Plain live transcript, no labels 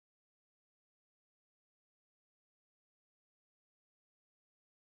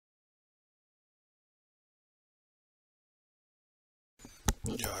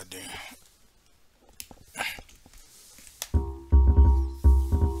God damn.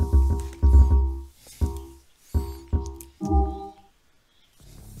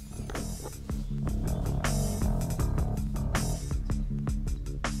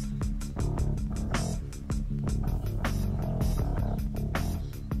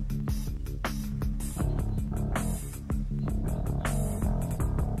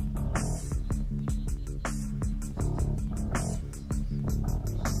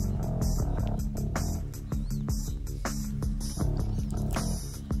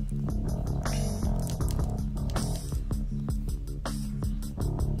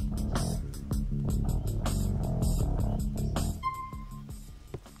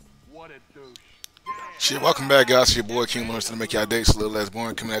 Shit, welcome back, guys. It's your boy King Lawrence to make y'all dates a little less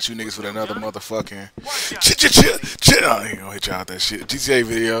boring. Coming at you niggas with another motherfucking chill. I ain't gonna hit y'all with that shit. GTA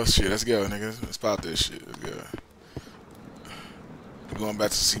video. Shit, let's go, niggas. Let's pop this shit. Let's go. I'm going back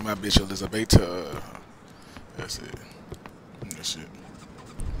to see my bitch Elizabeth. That's it. That shit.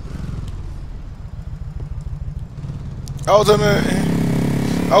 Oh,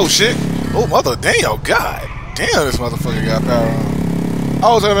 man. Oh, shit. Oh, mother. Damn, God. Damn, this motherfucker got power on.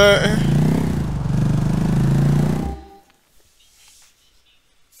 Oh, man.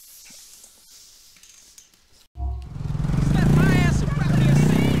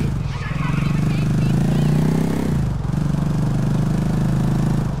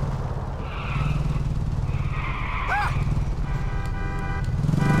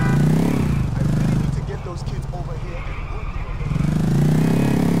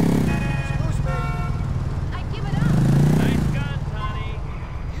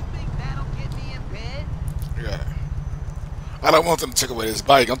 I don't want them to take away this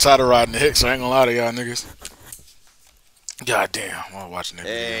bike. I'm tired of riding the hick, so I ain't gonna lie to y'all niggas. God damn, I'm watching that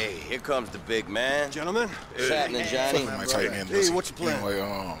video. Hey, here comes the big man. Gentlemen. What's happening, Johnny? Hey, what's your plan?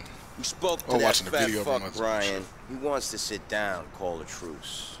 Anyway, We spoke to that fat fuck Brian. He wants to sit down, call a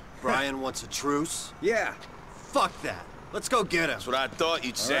truce. Brian wants a truce? Yeah. Fuck that. Let's go get him. That's what I thought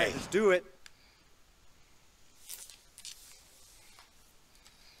you'd say. Right, let's do it.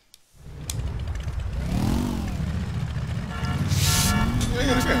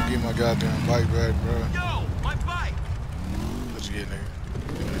 Yeah, this can't get my goddamn bike back, bro. Yo, my bike! What you get, nigga?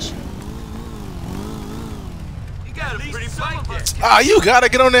 Give me that shit. You got a pretty bike there. Ah, you gotta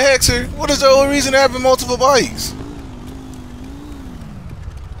get on the Hexer. What is the whole reason of having multiple bikes?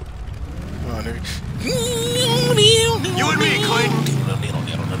 Come on, nigga. You and me, Clayton.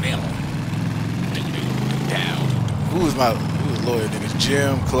 Who's lawyer niggas?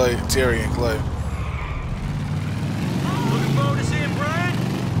 Jim, Clay, Terry, and Clay. Looking forward to seeing Brian?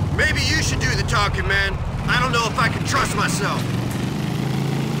 Maybe you should do the talking, man. I don't know if I can trust myself.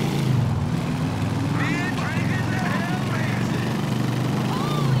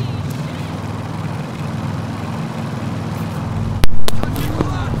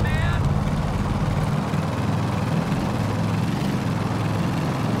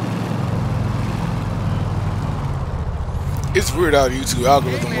 It's weird how the YouTube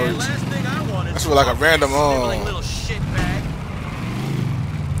algorithm works. That's what, like a random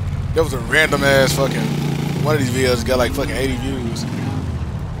there was a random ass fucking one of these videos got like fucking 80 views.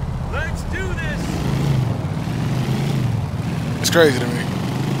 Let's do this. It's crazy to me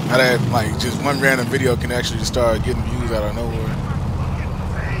how that like just one random video can actually just start getting views out of nowhere.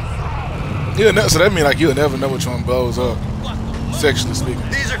 So that means like you'll never know which one blows up, sexually speaking.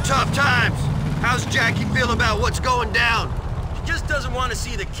 These are tough times. How's Jackie feel about what's going down? He just doesn't want to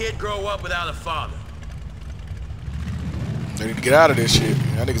see the kid grow up without a father. They need to get out of this shit.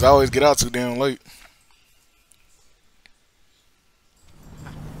 Y'all niggas always get out too damn late.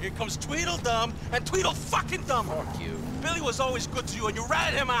 Here comes Tweedledum and Tweedle fucking Dum. Fuck you. Billy was always good to you and you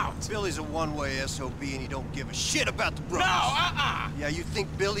ratted him out. Billy's a one-way SOB and he don't give a shit about the brothers. No, Yeah, you think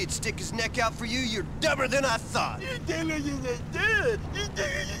Billy'd stick his neck out for you? You're dumber than I thought. I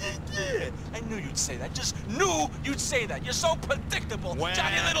knew you'd say that. Just knew you'd say that. You're so predictable, Wow.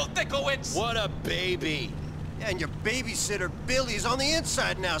 Johnny Little Dickowitz. What a baby. Yeah, and your babysitter Billy's on the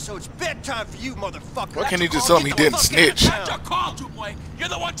inside now, so it's bedtime for you, motherfucker. Why can't he just tell him he didn't snitch? That's your call, boy. You're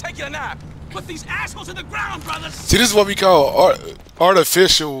the one taking a nap. Put these assholes in the ground, brothers. See, this is what we call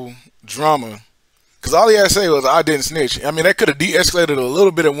artificial drama. Because all he had to say was, I didn't snitch. I mean, that could have de-escalated a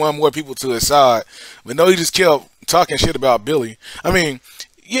little bit and won more people to his side. But no, he just kept talking shit about Billy. I mean,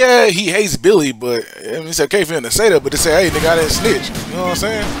 yeah, he hates Billy, but I mean, it's okay for him to say that. But to say, hey, nigga, I didn't snitch. You know what I'm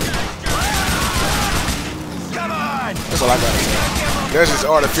saying? Come on! That's all I gotta say. That's just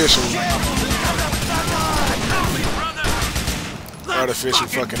artificial. Artificial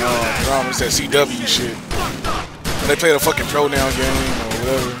fucking drama. It's that CW shit. When they play the fucking pronoun game or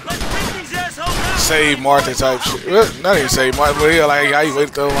whatever. Save Martha type shit. Well, not even save Martha, but yeah, like how you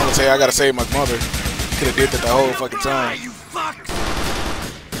waited so long to say I gotta save my mother. Could have did that the whole fucking time. You fuck!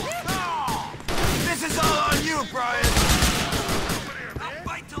 This is all on you, Brian. I'll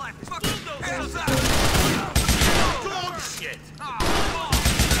fight till I fucking pass out. Dog shit.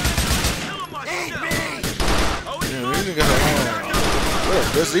 Eat me! Yeah, we didn't got that.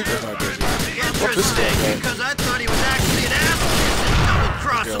 This defense not this. Interesting, because I thought he was actually an ass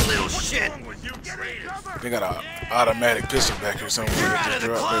double-cross a little shit. They got an automatic pistol back here somewhere. You're out of the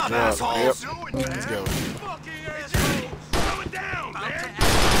club, asshole. Yep. Let's go.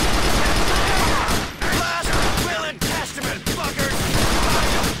 Last will and testament, fuckers.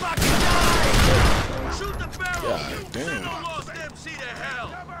 Shoot the barrel. God damn. Lost MC to hell.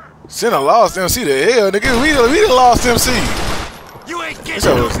 Send a lost MC to hell, nigga. We done lost MC. You ain't getting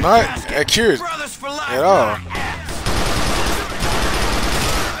So it's not accurate brothers for life. at all.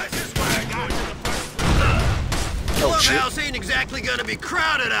 Oh shit. Clubhouse ain't exactly gonna be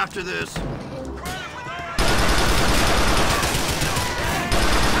crowded after this.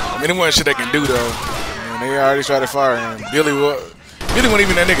 I mean, it wasn't shit they can do though. And they already tried to fire him. Billy wasn't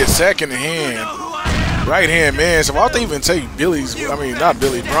even that nigga second hand, right hand man. So why don't they even take Billy's? I mean, not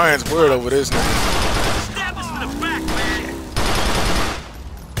Billy, Brian's word over this nigga. Stab us in the back, man.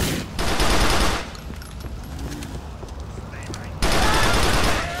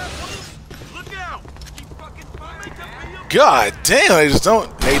 Look out! God damn,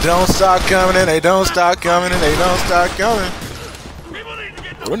 they don't stop coming and they don't stop coming and they don't stop coming.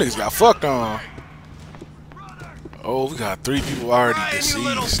 Oh, them niggas got fucked on. Oh, we got 3 people already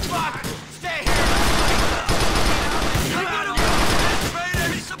deceased. Stay here.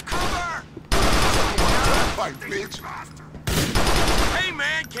 Some cover. Hey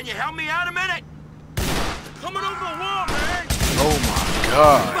man, can you help me out a minute? Coming over the wall, man. Oh my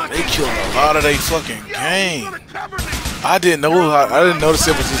god, they killed a lot of they fucking gang. I didn't notice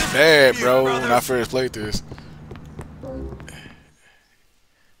it was this bad, bro, when I first played this.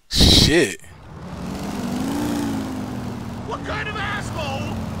 Shit. What kind of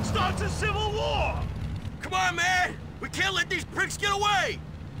asshole starts a civil war? Come on, man. We can't let these pricks get away.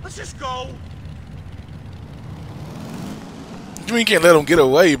 Let's just go. You can't let them get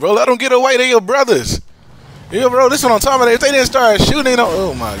away, bro. Let them get away. They your brothers. Yeah, bro, this one on top of that. If they didn't start shooting, they don't.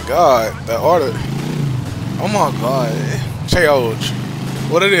 Oh my god. The order. Oh my god. Change.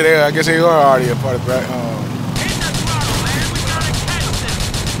 What it is, I guess they are already a part of that. Hit the throttle, man. We gotta catch this.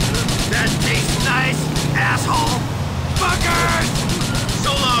 That tastes nice, asshole. Fuckers!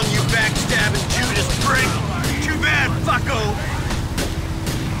 So long, you backstabbing Judas prick. Too bad, fucko.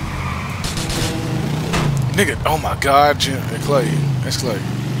 Nigga, oh my god, Jim. Clay. That's Clay.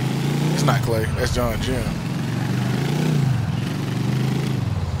 It's not Clay. That's John Jim.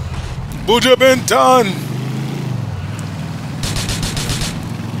 Buja Benton!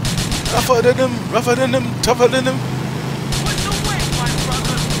 Rougher than them, tougher than them. What's the way, my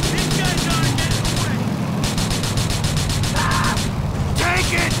brother? These guys gotta get away.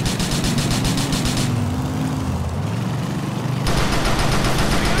 Take it!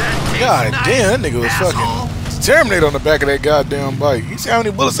 God damn, that nigga was fucking Terminator on the back of that goddamn bike. You see how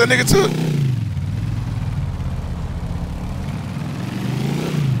many bullets that nigga took?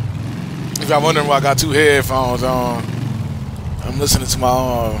 If y'all wondering why I got 2 headphones on, I'm listening to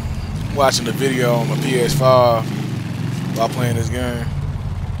my watching the video on my PS5 while playing this game.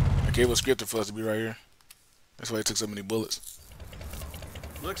 Okay, it was scripted for us to be right here. That's why it took so many bullets.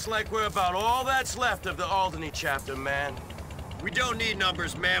 Looks like we're about all that's left of the Alderney chapter, man. We don't need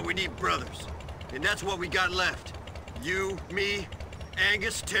numbers, man. We need brothers. And that's what we got left. You, me,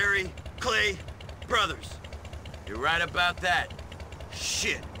 Angus, Terry, Clay, brothers. You're right about that.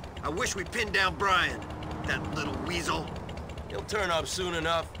 Shit. I wish we pinned down Brian. That little weasel. He'll turn up soon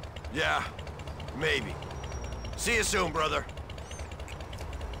enough. Yeah, maybe. See you soon, brother.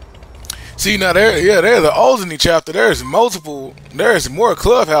 See, now there's the Alderney chapter. There's more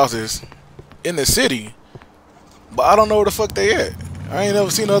clubhouses in the city, but I don't know where the fuck they at. I ain't never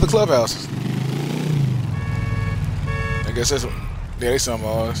seen no other clubhouses. I guess that's what, yeah, they some of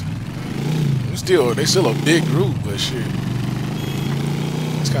ours. They still a big group, but shit,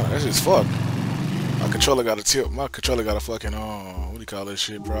 that's just fuck. My controller got a tip. My controller got a fucking what do you call that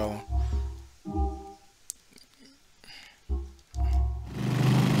shit problem?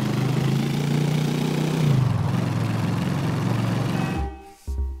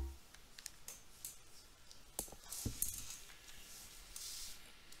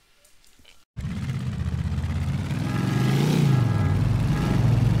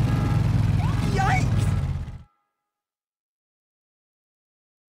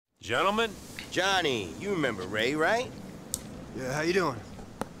 Gentlemen? Johnny, you remember Ray, right? Yeah, how you doing?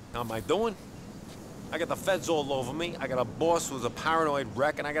 How am I doing? I got the feds all over me. I got a boss who's a paranoid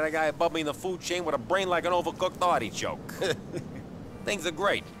wreck, and I got a guy above me in the food chain with a brain like an overcooked artichoke. Things are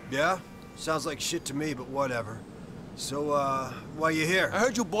great. Yeah? Sounds like shit to me, but whatever. So, why you here? I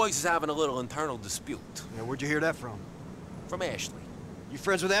heard you boys is having a little internal dispute. Yeah, where'd you hear that from? From Ashley. You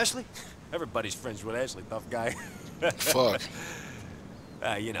friends with Ashley? Everybody's friends with Ashley, tough guy. Fuck.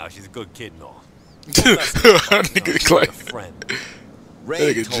 You know, she's a good kid and all. Nigga She's Clay. a friend.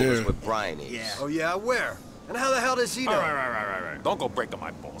 Ray Nigga told us Jim. where Brian is. Yeah. Oh, yeah, where? And how the hell does he know? Right. Don't go breaking my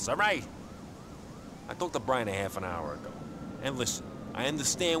balls, all right? I talked to Brian a half an hour ago. And listen, I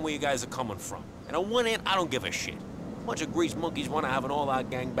understand where you guys are coming from. And on one hand, I don't give a shit. A bunch of grease monkeys want to have an all-out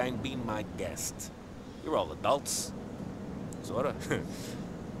gangbang be my guest. You're all adults. Sorta.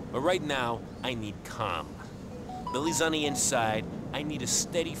 But right now, I need calm. Billy's on the inside. I need a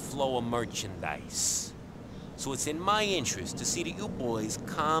steady flow of merchandise. So it's in my interest to see that you boys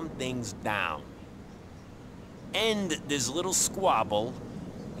calm things down. End this little squabble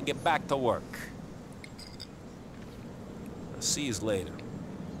and get back to work. I'll see you later.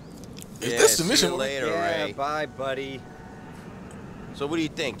 Is this the see mission? you later, Yeah, Ray. bye, buddy. So what do you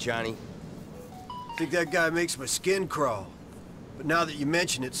think, Johnny? I think that guy makes my skin crawl. But now that you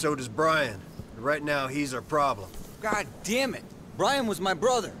mention it, so does Brian. And right now, he's our problem. God damn it. Brian was my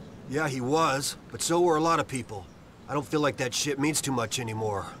brother. Yeah, he was, but so were a lot of people. I don't feel like that shit means too much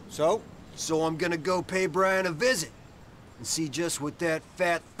anymore. So? So I'm gonna go pay Brian a visit and see just what that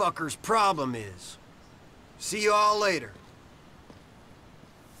fat fucker's problem is. See you all later.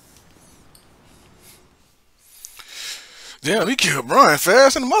 Damn, he killed Brian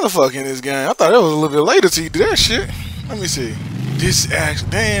fast in the motherfucker in this game. I thought it was a little bit later till he did that shit. Let me see. This action,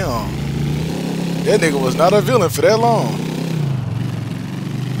 damn. That nigga was not a villain for that long.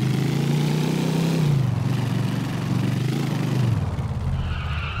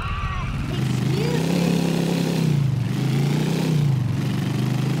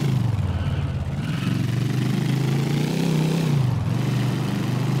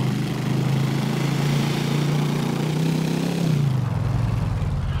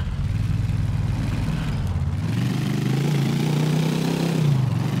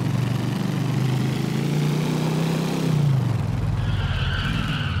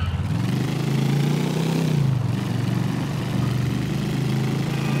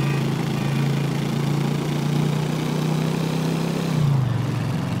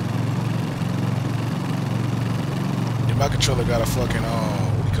 My controller got a fucking,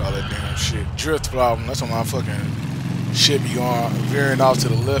 what do you call that damn shit? Drift problem. That's why my fucking shit be going, veering off to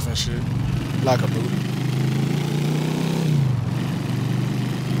the left and shit. Like a booty.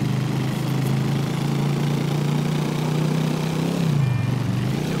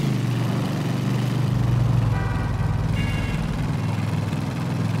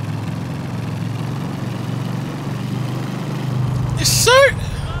 Assert,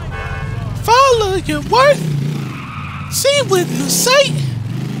 follow your worth. See with your sight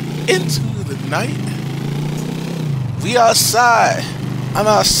into the night. We outside. I'm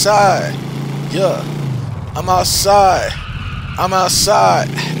outside. Yeah. I'm outside. I'm outside.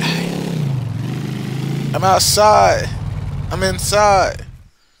 I'm outside. I'm inside.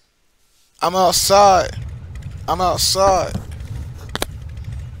 I'm outside. I'm outside.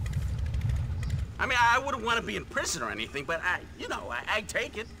 I mean, I wouldn't want to be in prison or anything, but I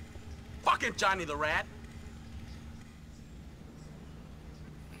take it. Fucking Johnny the Rat.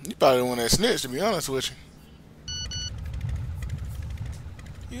 You probably the one that snitched, to be honest with you.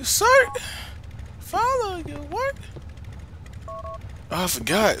 You sir, follow your work. Oh, I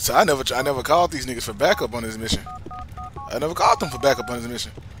forgot. So I never called these niggas for backup on this mission. I never called them for backup on this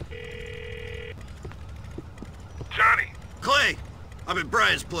mission. Johnny! Clay, I'm at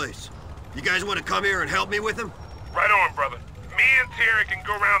Brian's place. You guys want to come here and help me with him? Right on, brother. Me and Terry can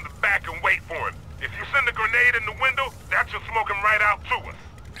go around the back and wait for him. If you send a grenade in the window, that should smoke him right out to us.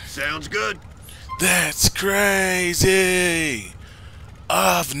 Sounds good. That's crazy.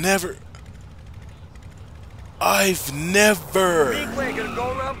 I've never. Me and Clay gonna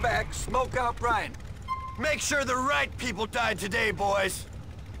go around back, smoke out Brian. Make sure the right people died today, boys.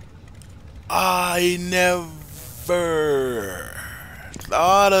 I never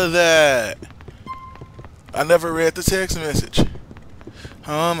thought of that. I never read the text message.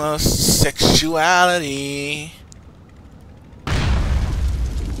 Homosexuality.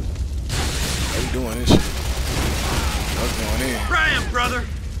 How you doing this shit? What's going in? Brian, brother,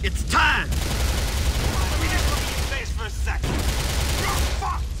 it's time. Let me just look at your face for a second. You're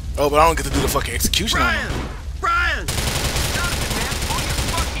fucked. Oh, but I don't get to do the fucking execution on Brian! him. Brian! Jonathan, man, pull your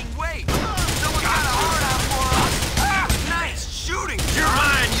fucking weight. You're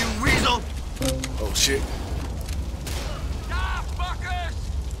mine, you weasel! Oh shit.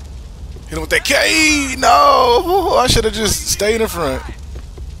 Hit him with that K! No! I should have just stayed in front.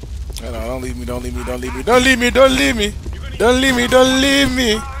 No, don't leave me, don't leave me, don't leave me, don't leave me, don't leave me! Don't leave me, don't leave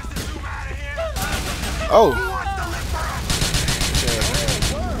me! Oh!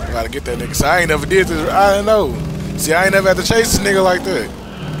 I gotta get that nigga. So I ain't never did this. I don't know. See, I ain't never had to chase this nigga like that.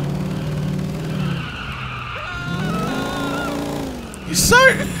 You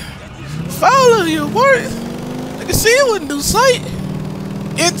certain? Follow your worth. I can see it with new sight.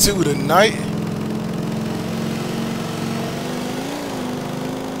 Into the night.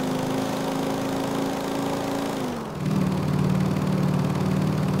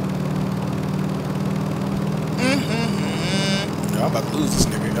 I'm about to lose this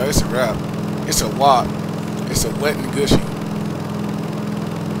nigga. Oh, it's a wrap. It's a wop. It's a wet and gushy.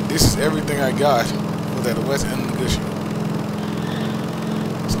 This is everything I got for that wet and gushy.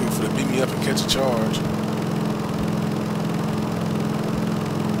 This nigga finna beat me up and catch a charge.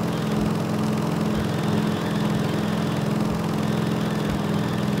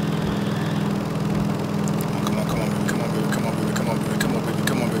 Come on, come on, baby, come on, baby, come on, baby, come on, baby, come on, baby,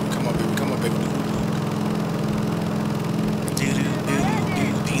 come on, baby, come on, baby, come on, baby.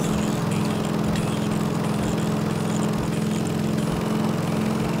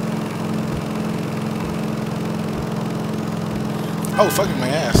 Oh, fucking my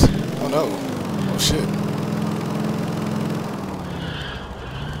ass. Oh no. Oh shit.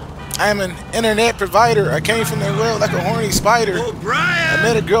 I am an internet provider. I came from the well like a horny spider. Oh, Brian! I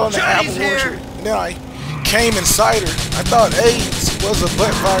met a girl in the Johnny's apple orchard. here. And then I came inside her. I thought AIDS was a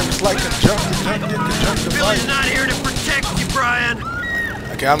butt virus like conjunctivitis. Billy's not here to protect you, Brian.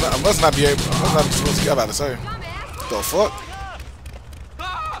 Okay, I must not be able. I must not be supposed to get about to say. The fuck?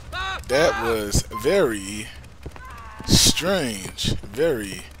 That was very strange,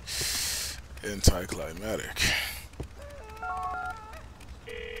 very anticlimactic.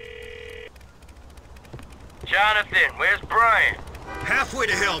 Jonathan, where's Brian? Halfway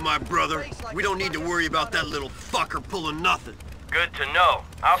to hell, my brother. We don't need to worry about that little fucker pulling nothing. Good to know.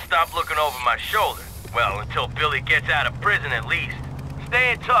 I'll stop looking over my shoulder. Well, until Billy gets out of prison at least.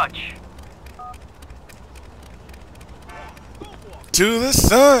 Stay in touch. To the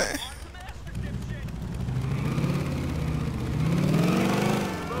sun.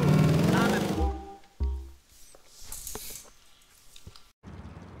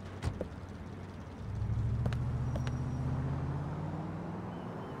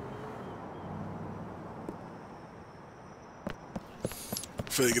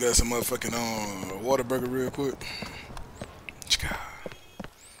 Finna get us some motherfucking Whataburger real quick.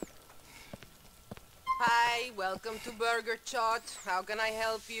 Hi, welcome to Burger Chot. How can I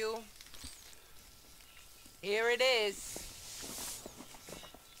help you? Here it is.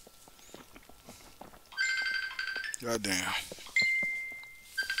 Goddamn.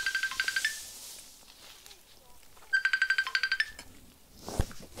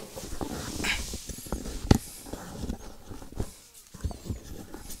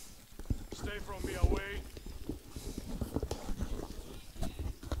 Stay from me away.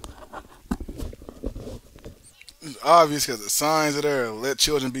 It's obvious because the signs are there. Let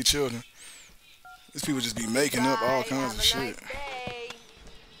children be children. These people just be making up all kinds of shit.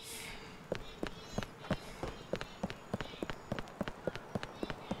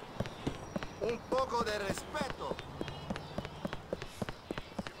 Un poco de respeto.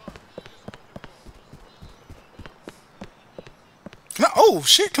 Oh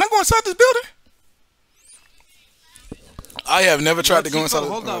shit! Can I go inside this building? I have never tried to go inside.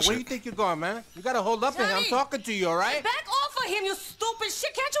 Hold on, where you think you're going, man? You gotta hold up, and I'm talking to you, all right? Back off of him, you stupid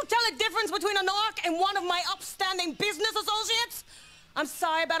shit! Can't you tell the difference between a narc and one of my upstanding business associates? I'm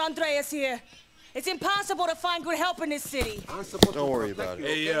sorry about Andreas here. It's impossible to find good help in this city. Don't worry about it.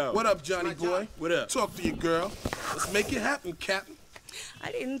 Hey, yo. What up, Johnny boy? What up? Talk to your girl. Let's make it happen, Captain.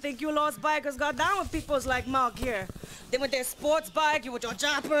 I didn't think you lost bikers got down with peoples like Mark here. They with their sports bike, you with your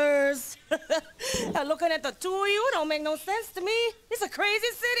choppers. Looking at the two of you don't make no sense to me. It's a crazy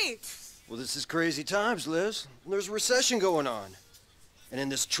city. Well, this is crazy times, Liz. There's a recession going on. And in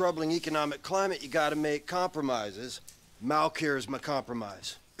this troubling economic climate, you gotta make compromises. Malcare is my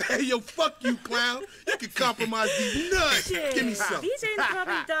compromise. Hey, yo, fuck you, clown. You can compromise these nuts. Give me some. These ain't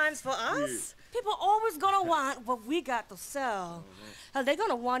troubling times for us. People always gonna want what we got to sell. Hell, they're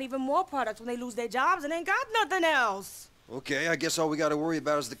gonna want even more products when they lose their jobs and ain't got nothing else. Okay, I guess all we gotta worry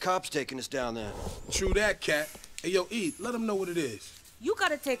about is the cops taking us down there. True that, Cat. Hey, yo, E, let them know what it is. You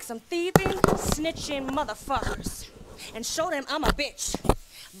gotta take some thieving, snitching motherfuckers and show them I'm a bitch.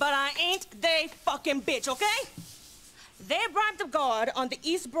 But I ain't they fucking bitch, okay? They bribed the guard on the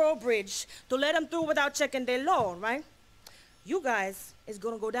Eastboro Bridge to let them through without checking their loan, right? You guys is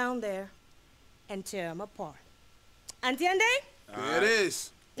gonna go down there and tear them apart. Entiende? There it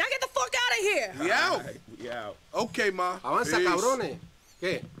is. Now get the fuck out of here. We out. We out. Okay, ma. Avanza, Peace. cabrones.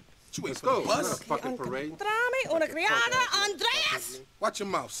 ¿Qué? Let's go. Bus? Fucking parade. Encontrame una criada, Andreas. Watch your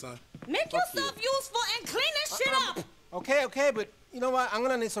mouth, son. Make yourself useful and clean this shit up. Okay, but you know what? I'm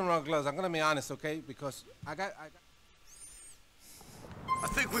gonna need some rubber gloves. I'm gonna be honest, okay? Because I got. I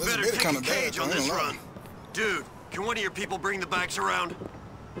think we better take a cage on this run. Dude, can one of your people bring the bikes around?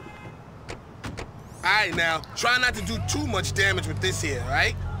 All right, now, try not to do too much damage with this here, all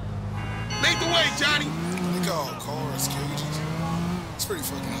right? Lead the way, Johnny. They call cars cages. It's pretty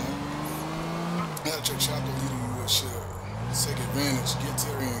fucking hard. Now that your chopper leading you with shit, take advantage, get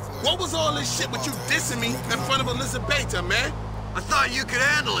Terry and Clay. What was all this shit with you dissing me in front of Elizabeth, man? I thought you could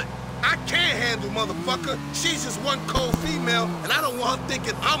handle it. I can't handle, motherfucker. She's just one cold female, and I don't want her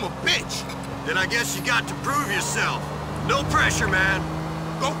thinking I'm a bitch. Then I guess you got to prove yourself. No pressure, man.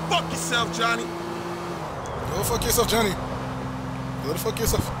 Go fuck yourself, Johnny. Go fuck yourself, Johnny. Go the fuck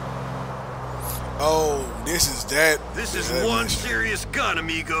yourself. Oh, this is that. This is one serious gun,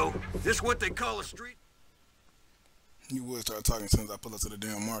 amigo. This what they call a street. You would start talking as soon as I pull up to the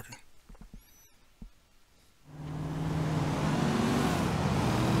damn marker.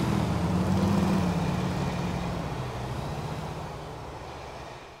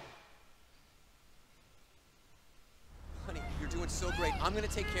 So great. I'm gonna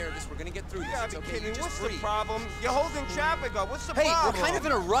take care of this. We're gonna get through this. Yeah, it's okay. kidding. Just What's breathe. the problem? You're holding traffic up. What's the problem? Hey, we're kind of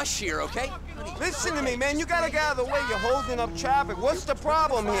in a rush here, okay? Honey, listen to me, man. You gotta get out of the way. You're holding up traffic. What's the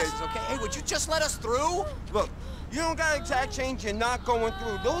problem here? Okay. Hey, would you just let us through? Look, you don't got exact change. You're not going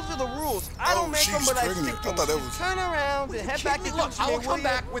through. Those are the rules. I don't make them, but I stick to them. Turn around and head back to Look, I will come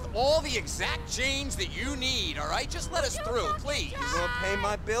back with all the exact change that you need, all right? Just let us through, please. You're gonna pay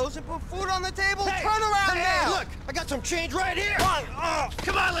my bills and put food on the table? Hey, turn around now! Hey, look, I got some change right here.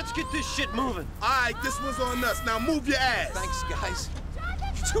 Come on, let's get this shit moving. All right, this one's on us. Now move your ass. Thanks, guys.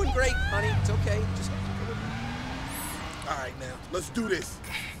 You're doing great, honey. It's okay. Just... All right, now, let's do this.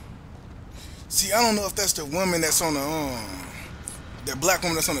 See, I don't know if that's the woman that's on the, that black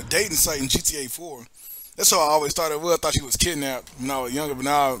woman that's on the dating site in GTA 4. That's how I always thought it was. I thought she was kidnapped when I was younger, but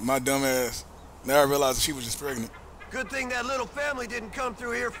now my dumb ass, now I realized that she was just pregnant. Good thing that little family didn't come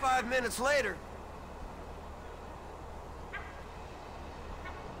through here 5 minutes later.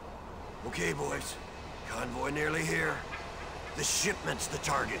 Okay, boys. Convoy nearly here. The shipment's the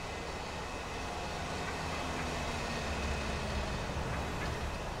target.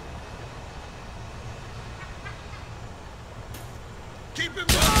 Keep it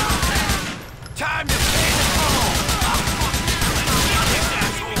moving! Time to pay the toll!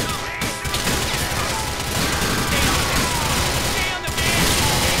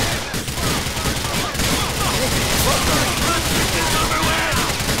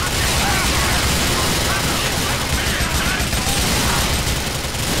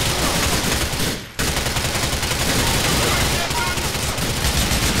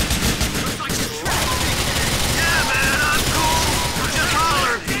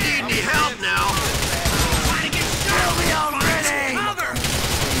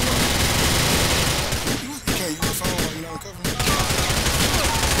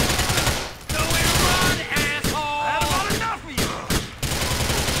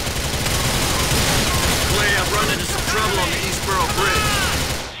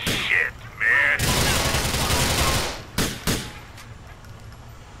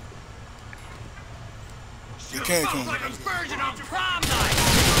 can't come. So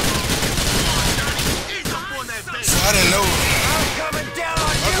I didn't know.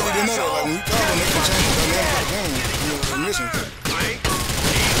 I really didn't know that. Like when you call them, they can change the dynamic of the game. You know, the mission.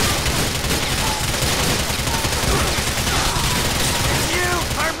 You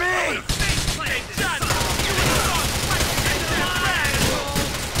or me?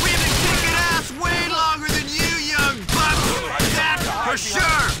 We've been kicking ass way longer than you, young buck. That's for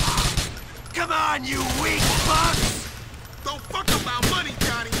sure. Come on, you weak fucks. Don't fuck about money,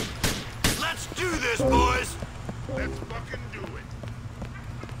 Johnny. Let's do this, boys. Let's fucking do it.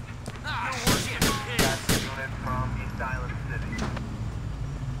 Ah, shit. That's unit from East Island City.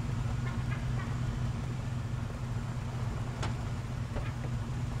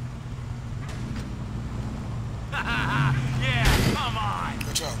 Yeah, come on.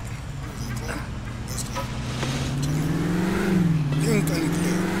 Good job. Let's go. Yung clear.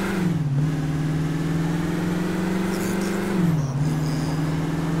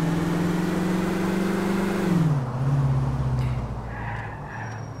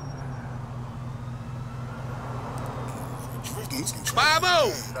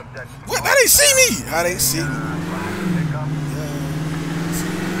 5-0. What? How they see me? How they see me?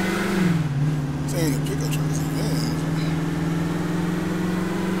 Saying the pickup truck is advanced.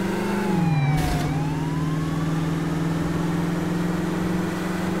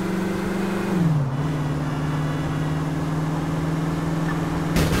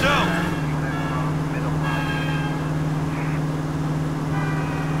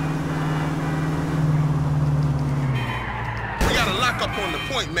 Up on the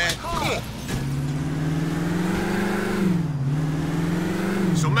point, man. Come on.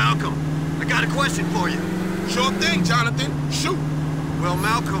 So, Malcolm, I got a question for you. Sure thing, Jonathan. Shoot. Well,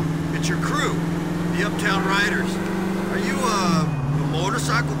 Malcolm, it's your crew, the Uptown Riders. Are you a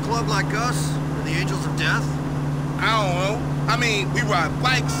motorcycle club like us, or the Angels of Death? I don't know. I mean, we ride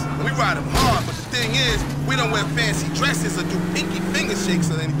bikes, and we ride them hard, but the thing is, we don't wear fancy dresses or do pinky finger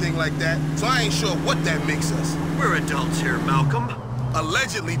shakes or anything like that, so I ain't sure what that makes us. We're adults here, Malcolm.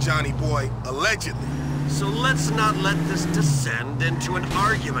 Allegedly, Johnny boy, allegedly. So let's not let this descend into an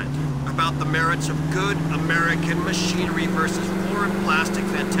argument about the merits of good American machinery versus foreign plastic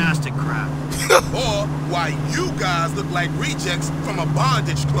fantastic crap. Or why you guys look like rejects from a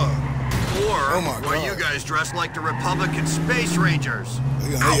bondage club. Or why you guys dress like the Republican Space Rangers.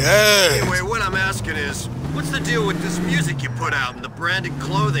 Yeah. Anyway, what I'm asking is, what's the deal with this music you put out and the branded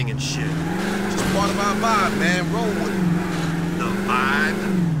clothing and shit? Just part of our vibe, man. Roll with it. The vibe?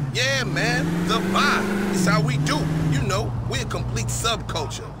 Yeah, man, the vibe. It's how we do. You know, we're a complete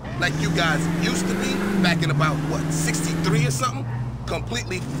subculture. Like you guys used to be back in about, what, 63 or something?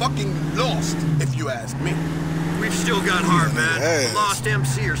 Completely fucking lost, if you ask me. We've still got heart, man. Yes. Lost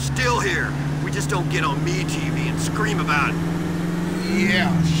MC are still here. We just don't get on MeTV and scream about it.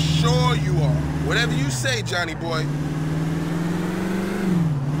 Yeah, sure you are. Whatever you say, Johnny boy.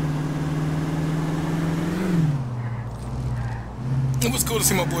 It was cool to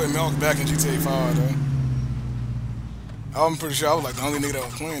see my boy Malk back in GTA 5, though. I'm pretty sure I was like the only nigga that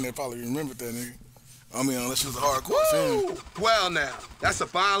was playing that probably remembered that nigga. I mean, unless you was a hardcore fan. Well, now, that's a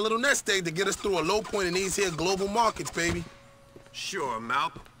fine little nest egg to get us through a low point in these here global markets, baby. Sure,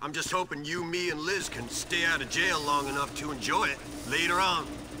 Malp. I'm just hoping you, me, and Liz can stay out of jail long enough to enjoy it later on.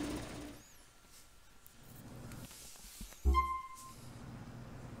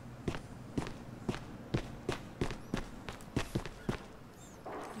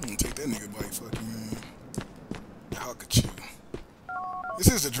 Take that nigga bike, fucking man. How could you? This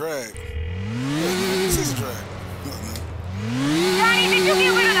is a drag. This is a drag. Johnny, did you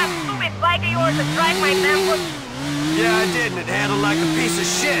get rid of that stupid bike of yours that drives my Bambush? Yeah, I did, and it handled like a piece of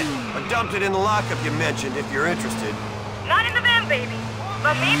shit. I dumped it in the lockup you mentioned, if you're interested. Not in the van, baby.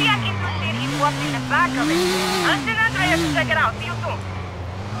 But maybe I'm interested in what's in the back of it. I'll send Andrea to check it out. See you soon.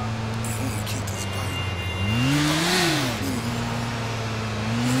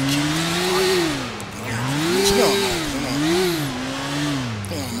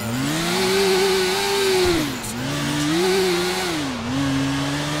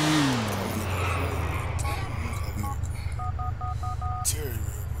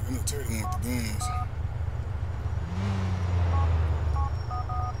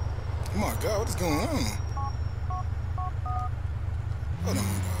 Oh my God, what is going on? Hold on,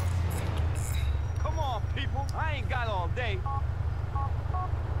 God. Come on, people. I ain't got all day.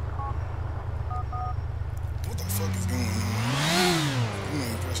 What the fuck is going on? I'm not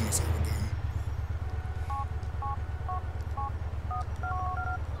even pressing the save button.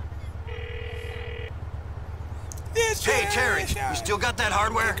 Hey, Terry, you still got that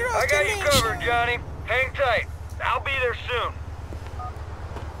hardware? I got you covered, Johnny. Hang tight. I'll be there soon.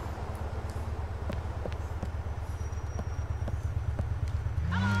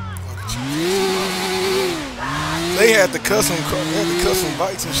 They had the custom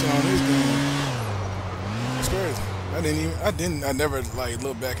bikes and shit on this game. It's crazy. I never like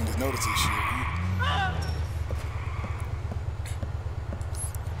look back and just notice this shit.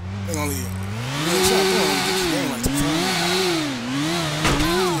 They only really trying to get the game like 2 times.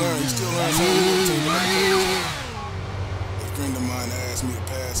 You still learn something new to take a friend of mine asked me to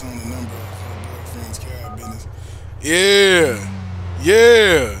pass on the number of her boyfriend's cab business. Yeah.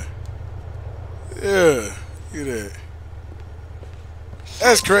 Look at that.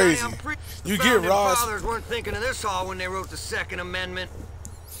 That's crazy. You get rides. Fathers weren't thinking of this all when they wrote the Second Amendment.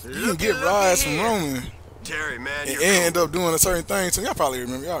 You can get rides from Roman. Terry, man, and end up doing a certain thing. So y'all probably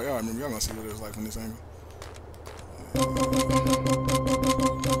remember. Y'all remember. Y'all gonna see what it was like from this angle.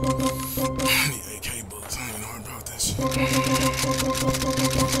 I need AK bullets. I don't even know about that shit.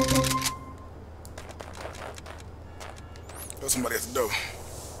 There's somebody at the door.